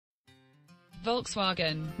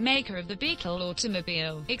Volkswagen, maker of the Beetle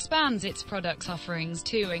automobile, expands its product offerings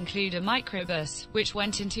to include a microbus, which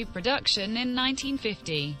went into production in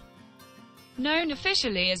 1950. Known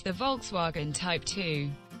officially as the Volkswagen Type 2.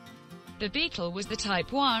 The Beetle was the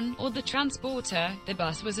Type 1, or the transporter. The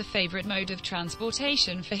bus was a favorite mode of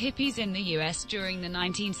transportation for hippies in the US during the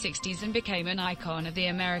 1960s and became an icon of the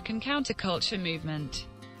American counterculture movement.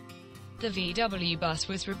 The VW bus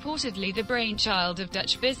was reportedly the brainchild of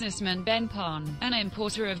Dutch businessman Ben Pon, an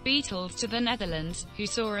importer of Beetles to the Netherlands, who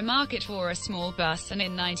saw a market for a small bus and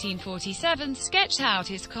in 1947 sketched out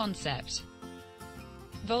his concept.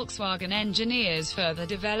 Volkswagen engineers further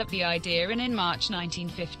developed the idea, and in March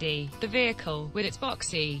 1950, the vehicle, with its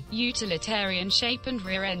boxy, utilitarian shape and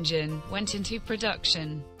rear engine, went into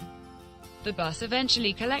production. The bus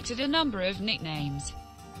eventually collected a number of nicknames,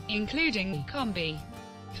 including Combi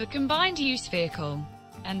for combined use vehicle,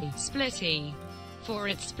 and Splittie for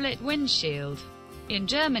its split windshield. In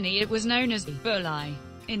Germany it was known as Bulli.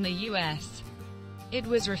 In the US, it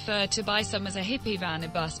was referred to by some as a hippie van, a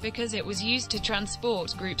bus, because it was used to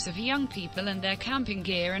transport groups of young people and their camping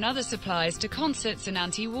gear and other supplies to concerts and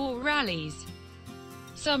anti-war rallies.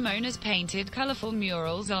 Some owners painted colorful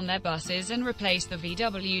murals on their buses and replaced the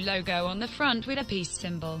VW logo on the front with a peace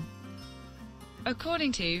symbol.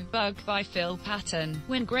 According to Bug by Phil Patton,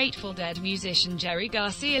 when Grateful Dead musician Jerry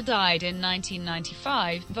Garcia died in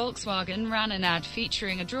 1995, Volkswagen ran an ad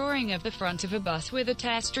featuring a drawing of the front of a bus with a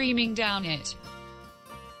tear streaming down it.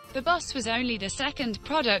 The bus was only the second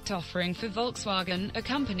product offering for Volkswagen, a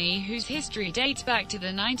company whose history dates back to the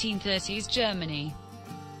 1930s Germany.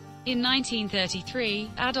 In 1933,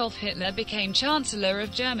 Adolf Hitler became Chancellor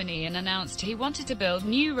of Germany and announced he wanted to build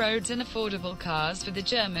new roads and affordable cars for the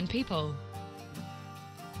German people.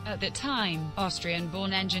 At that time,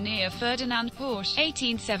 Austrian-born engineer Ferdinand Porsche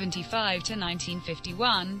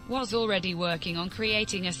 (1875–1951) was already working on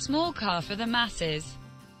creating a small car for the masses.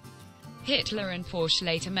 Hitler and Porsche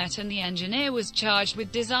later met, and the engineer was charged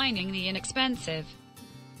with designing the inexpensive,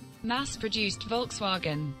 mass-produced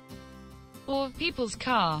Volkswagen, or people's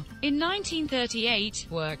car. In 1938,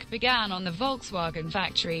 work began on the Volkswagen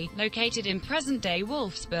factory, located in present-day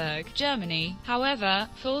Wolfsburg, Germany. However,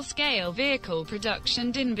 full-scale vehicle production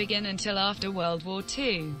didn't begin until after World War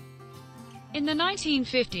II. In the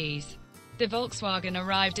 1950s, the Volkswagen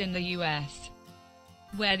arrived in the US,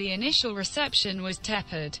 where the initial reception was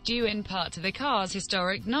tepid, due in part to the car's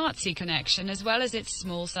historic Nazi connection as well as its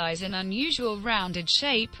small size and unusual rounded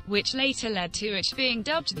shape, which later led to it being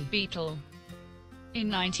dubbed the Beetle. In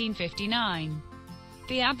 1959,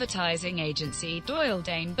 the advertising agency Doyle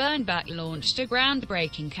Dane Bernbach launched a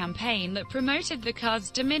groundbreaking campaign that promoted the car's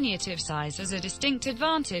diminutive size as a distinct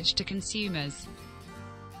advantage to consumers.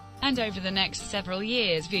 And over the next several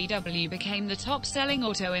years, VW became the top-selling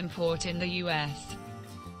auto import in the US.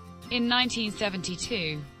 In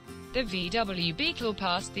 1972, the VW Beetle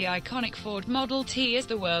passed the iconic Ford Model T as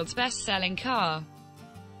the world's best-selling car,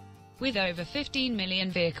 with over 15 million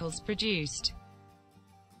vehicles produced.